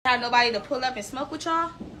Have nobody to pull up and smoke with y'all?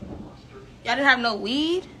 Y'all didn't have no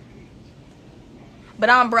weed? But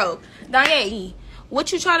I'm broke. Yae,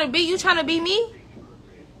 what you trying to be? You trying to be me?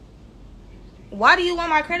 Why do you want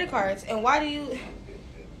my credit cards? And why do you...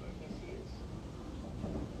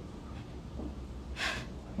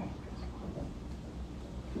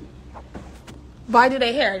 Why do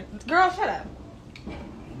they hair? Girl, shut up.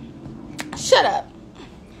 Shut up.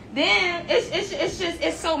 Then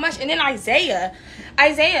it's so much. And then Isaiah,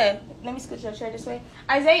 let me scoot your chair this way.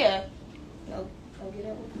 Isaiah, no, get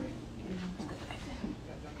up.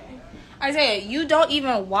 Isaiah, you don't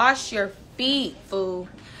even wash your feet, fool.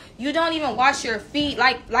 You don't even wash your feet.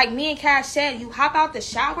 Like me and Cash said, you hop out the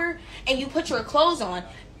shower and you put your clothes on.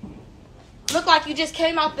 Look like you just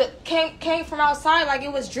came from outside like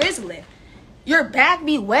it was drizzling. Your back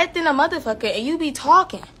be wet than a motherfucker and you be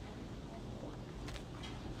talking.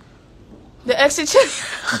 The extra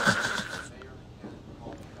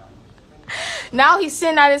Now he's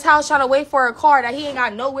sitting at his house trying to wait for a car that he ain't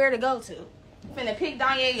got nowhere to go to. Finna pick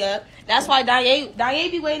Yae up. That's why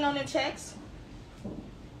Yae be waiting on them checks.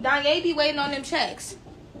 Yae be waiting on them checks.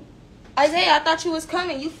 Isaiah, I thought you was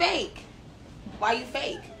coming. You fake. Why you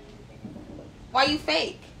fake? Why you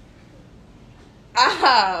fake?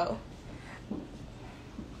 Oh.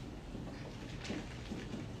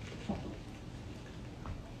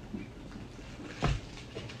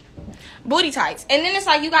 Booty tights. And then it's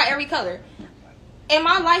like you got every color. In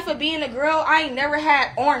my life of being a girl, I ain't never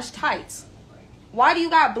had orange tights. Why do you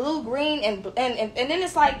got blue, green, and then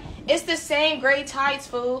it's like, it's the same gray tights,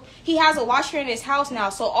 fool. He has a washer in his house now,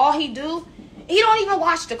 so all he don't even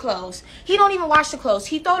wash the clothes. He don't even wash the clothes.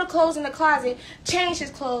 He throw the clothes in the closet, change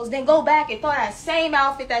his clothes, then go back and throw that same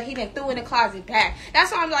outfit that he done threw in the closet back.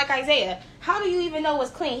 That's why I'm like, Isaiah, how do you even know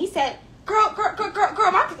what's clean? He said, girl,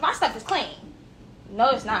 my stuff is clean.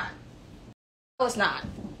 No, it's not. No, it's not.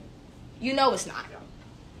 You know it's not.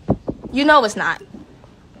 You know it's not.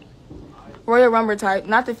 Royal Rumble type.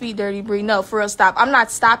 Not the feet dirty, Bree. No, for real, stop. I'm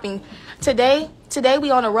not stopping. Today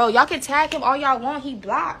we on the road. Y'all can tag him all y'all want. He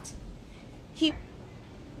blocked. She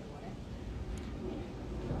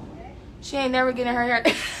ain't never getting her hair.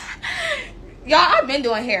 Y'all, I've been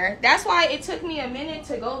doing hair. That's why it took me a minute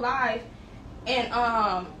to go live and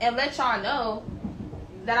let y'all know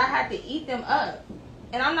that I had to eat them up.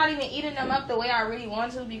 And I'm not even eating them up the way I really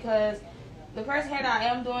want to, because the person hair that I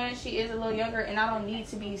am doing, she is a little younger, and I don't need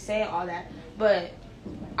to be saying all that. But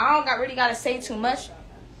I don't really gotta say too much.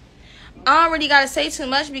 I don't really gotta say too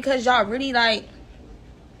much because y'all really like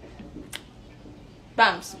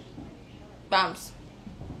bounce.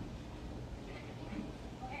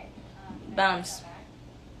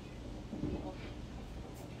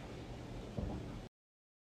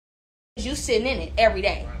 You sitting in it every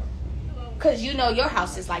day. Because you know your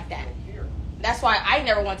house is like that. That's why I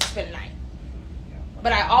never want to spend a night.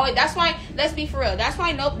 But I always, that's why, let's be for real. That's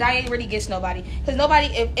why Yae really gets nobody. Because nobody,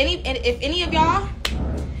 if any of y'all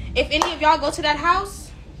go to that house,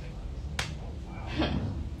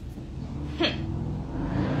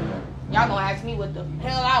 y'all gonna ask me what the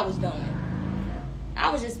hell I was doing. I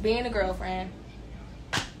was just being a girlfriend.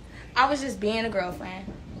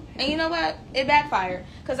 And you know what? It backfired.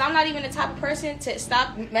 Because I'm not even the type of person to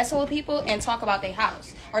stop messing with people and talk about their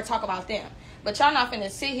house. Or talk about them. But y'all not finna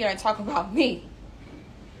sit here and talk about me.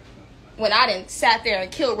 When I done sat there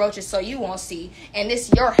and killed roaches so you won't see. And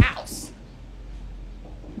this your house.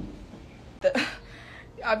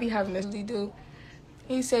 I'll be having this dude.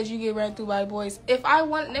 He says you get ran through by boys. If I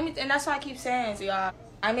want, and that's what I keep saying to y'all.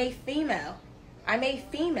 I'm a female.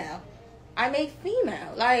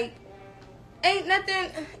 Like, ain't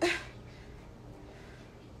nothing.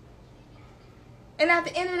 And at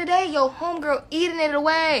the end of the day, your homegirl eating it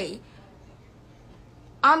away.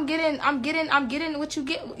 I'm getting what you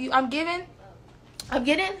get. I'm getting.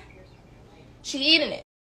 She eating it.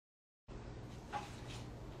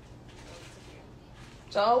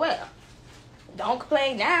 So well, don't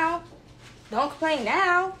complain now. Now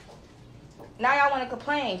y'all want to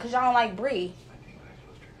complain because y'all don't like Bree.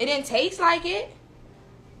 It didn't taste like it.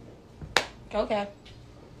 Okay.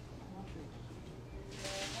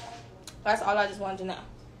 That's all I just wanted to know.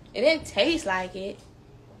 It didn't taste like it.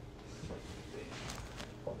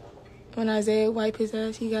 When Isaiah wipe his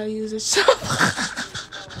ass, he gotta use a shovel.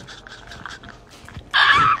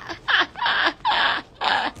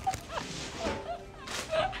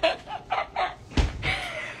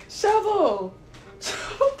 Shovel.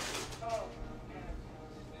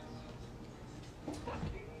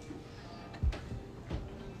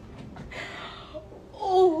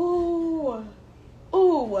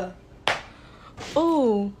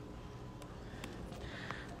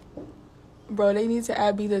 bro, they need to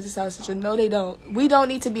add Be Lit to South Central. No, they don't. We don't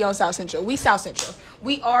need to be on South Central. We South Central.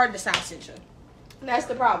 We are the South Central. That's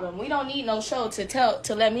the problem. We don't need no show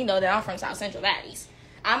to let me know that I'm from South Central baddies.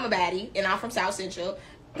 I'm a baddie, and I'm from South Central.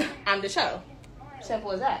 I'm the show.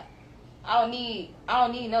 Simple as that. I don't need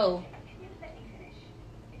no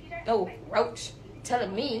roach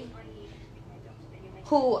telling me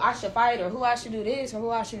who I should fight or who I should do this or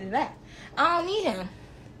who I should do that. I don't need him.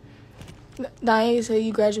 Yae Isaiah,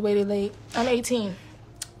 you graduated late. I'm 18.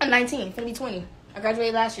 I'm 19. Finna be 20. I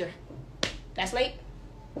graduated last year. That's late.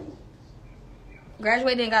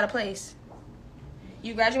 Graduated and got a place.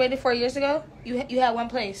 You graduated 4 years ago. You had one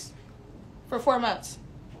place for 4 months.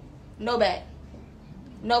 No bed.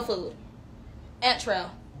 No food. Ant trail.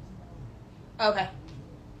 Okay.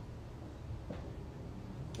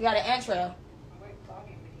 You got an ant trail.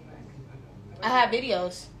 I have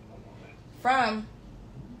videos from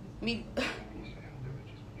me.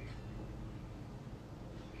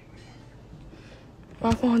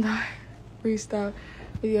 My phone died. Restart.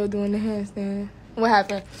 Video doing the handstand. What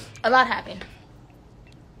happened? A lot happened.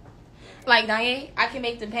 Like, Yae, I can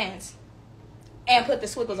make the pants and put the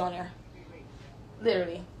swiggles on there.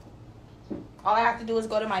 Literally. All I have to do is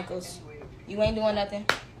go to Michael's. You ain't doing nothing.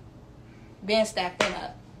 Ben stacked them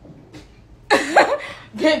up.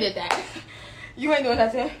 Ben did that. You ain't doing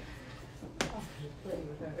nothing.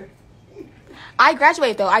 I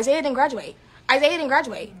graduated, though. Isaiah didn't graduate. Isaiah didn't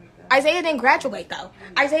graduate. Isaiah didn't graduate, though.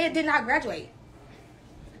 Isaiah did not graduate.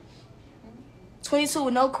 22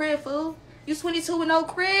 with no crib, fool. You 22 with no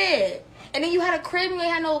crib. And then you had a crib and you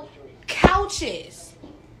ain't had no couches.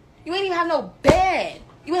 You ain't even have no bed.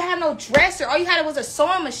 You ain't have no dresser. All you had was a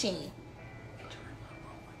sewing machine.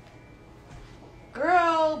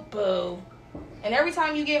 Girl, boo. And every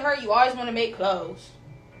time you get hurt, you always want to make clothes.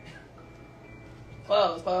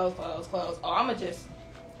 Clothes. Oh, I'ma just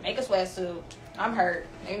make a sweatsuit. I'm hurt.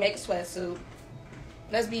 Let me make a sweatsuit.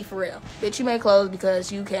 Let's be for real. Bitch, you make clothes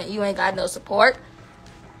because you ain't got no support.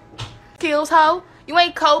 Skills, hoe. You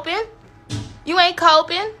ain't coping.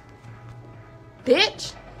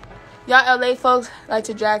 Bitch. Y'all LA folks like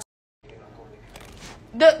to drag.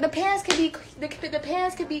 The pants could be the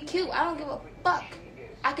pants could be cute. I don't give a fuck.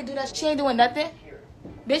 I could do that. She ain't doing nothing.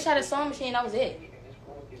 Bitch had a sewing machine. That was it.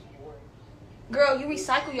 Girl, you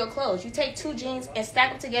recycle your clothes. You take 2 jeans and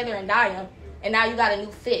stack them together and dye them, and now you got a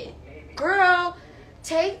new fit. Girl,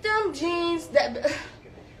 take them jeans that.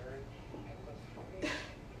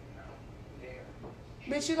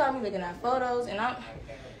 Bitch, you got me looking at photos, and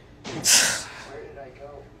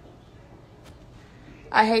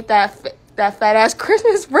I hate that fat ass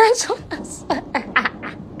Christmas branch on the sweater.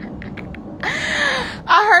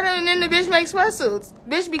 I heard him, and then the bitch make sweatsuits.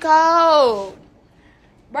 Bitch be cold.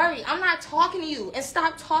 Barbie, I'm not talking to you, and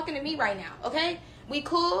stop talking to me right now, okay? We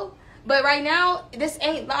cool, but right now, this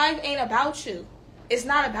live ain't about you. It's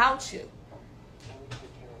not about you.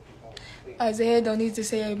 Isaiah don't need to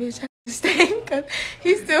say a bitch because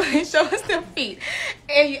he still ain't show us the feet.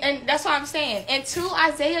 And that's what I'm saying. Until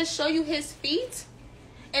Isaiah show you his feet,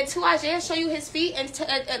 and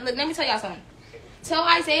let me tell y'all something. Tell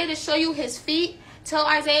Isaiah to show you his feet. Tell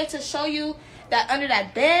Isaiah to show you that under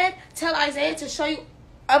that bed. Tell Isaiah to show you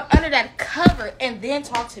up under that cover, and then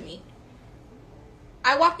talk to me.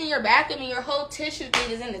 I walked in your bathroom and your whole tissue thing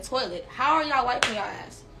is in the toilet. How are y'all wiping your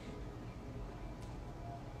ass?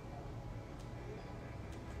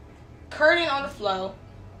 Curtain on the floor.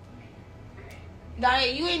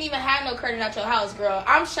 Yae, you ain't even had no curtain at your house, girl.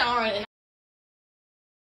 I'm showering and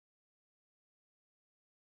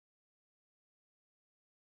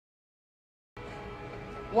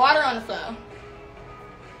water on the floor.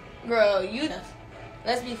 Girl,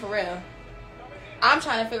 let's be for real. I'm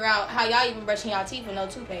trying to figure out how y'all even brushing y'all teeth with no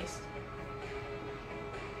toothpaste.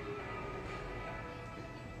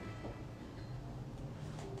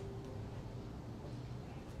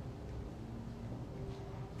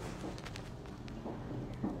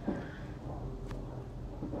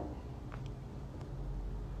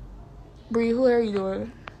 Bree, who are you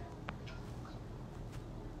doing?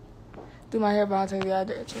 Do my hair voluntarily, I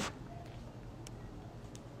dare you.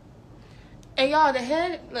 And y'all, the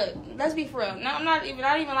head, look, let's be for real. No, I'm not even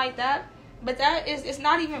like that. But it's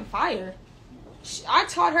not even fire. I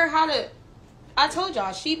taught her how to, I told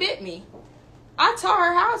y'all, she bit me. I taught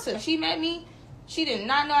her how to. She met me, she did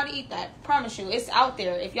not know how to eat that. Promise you, it's out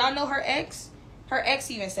there. If y'all know her ex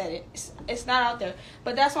even said it. It's not out there.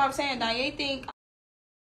 But that's what I'm saying. Yae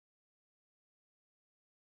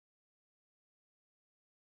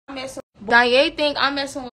think I'm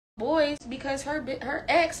messing with boys because her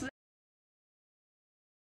ex left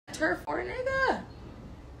her for a nigga.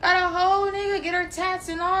 Got a whole nigga, get her tats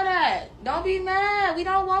and all that. Don't be mad. We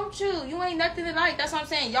don't want you. You ain't nothing to like. That's what I'm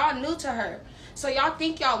saying. Y'all new to her. So y'all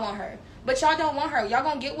think y'all want her. But y'all don't want her. Y'all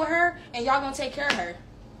gonna get with her and y'all gonna take care of her.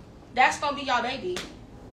 That's gonna be y'all baby.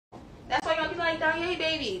 That's why y'all be like, Yae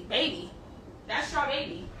baby. Baby. That's your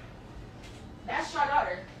baby. That's your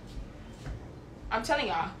daughter. I'm telling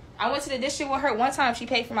y'all. I went to the district with her one time. She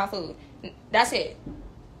paid for my food. That's it.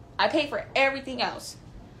 I paid for everything else.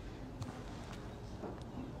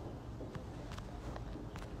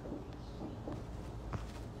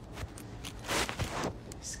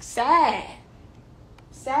 Sad.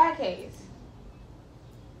 Sad case.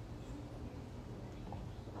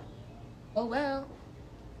 Oh well.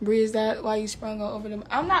 Bree, is that why you sprung over them?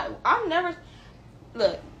 I'm never.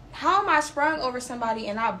 Look, how am I sprung over somebody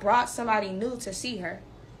and I brought somebody new to see her?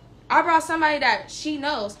 I brought somebody that she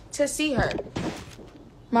knows to see her.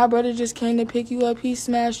 My brother just came to pick you up. He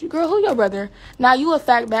smashed you. Girl, who your brother? Now you a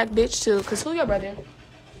fat back bitch too. Cause who your brother?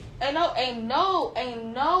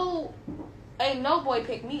 Ain't no boy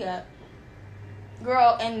pick me up.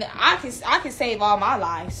 Girl, and I can save all my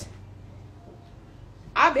lives.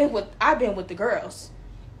 I've been with the girls.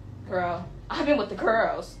 Girl, I've been with the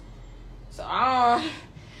girls. So I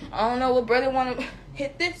don't know what brother want to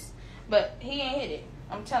hit this, but he ain't hit it.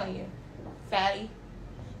 I'm telling you, fatty.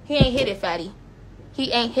 He ain't hit it, fatty.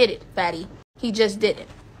 He ain't hit it, fatty. He just didn't.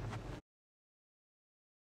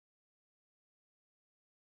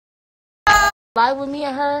 Live with me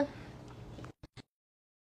and her.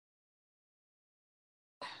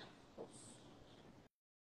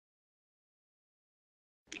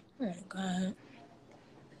 Oh God.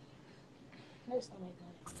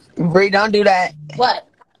 Bree, don't do that. What?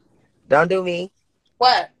 Don't do me.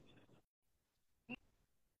 What?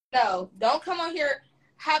 No, don't come on here.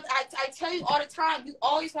 I tell you all the time, you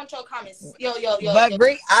always want your comments. Yo. But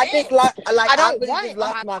Bree, I just lost I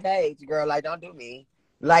lost my page, girl. Like, don't do me.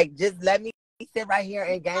 Like, just let me sit right here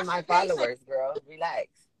and gain my followers, girl. Relax.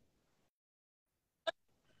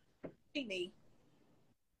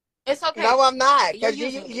 It's okay. No, I'm not. Cause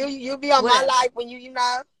you be on my life when you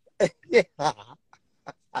know.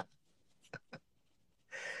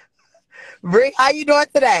 Bree, how you doing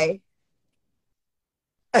today?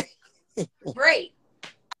 Great.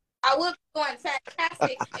 I would be going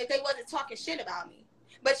fantastic if they wasn't talking shit about me.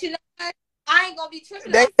 But you know what? I ain't gonna be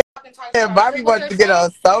tripping. They said Barbie wants to get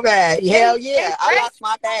on so bad. Hell yeah. I lost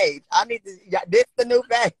my page. I need to. This the new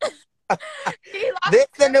page. This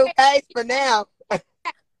the new page for now.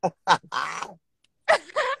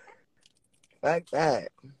 Fuck that.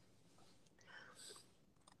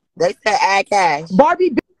 They said add cash.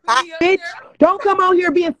 Barbie bitch. Don't come on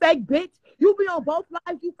here being fake bitch. You be on both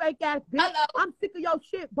lives, you fake ass bitch. Hello. I'm sick of your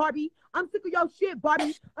shit, Barbie. I'm sick of your shit,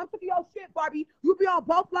 Barbie. I'm sick of your shit, Barbie. You be on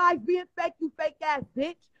both lives being fake, you fake ass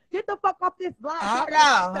bitch. Get the fuck off this line. Hold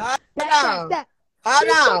on.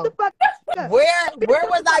 Where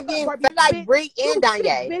was I being fake like Bree and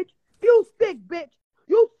Yae? You sick bitch.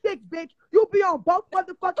 You sick bitch. You be on both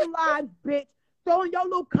motherfucking lives, bitch. Throwing your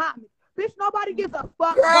little comments. Bitch, nobody gives a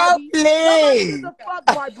fuck, girl, Barbie. Please. Nobody gives a fuck,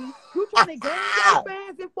 Barbie. You trying to gain your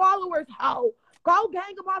fans and followers, ho. Go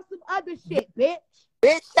gang them off some other shit, bitch.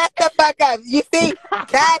 Bitch, shut the fuck up. You see,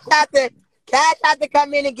 Cash had to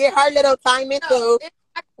come in and get her little time in too.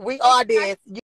 We all did.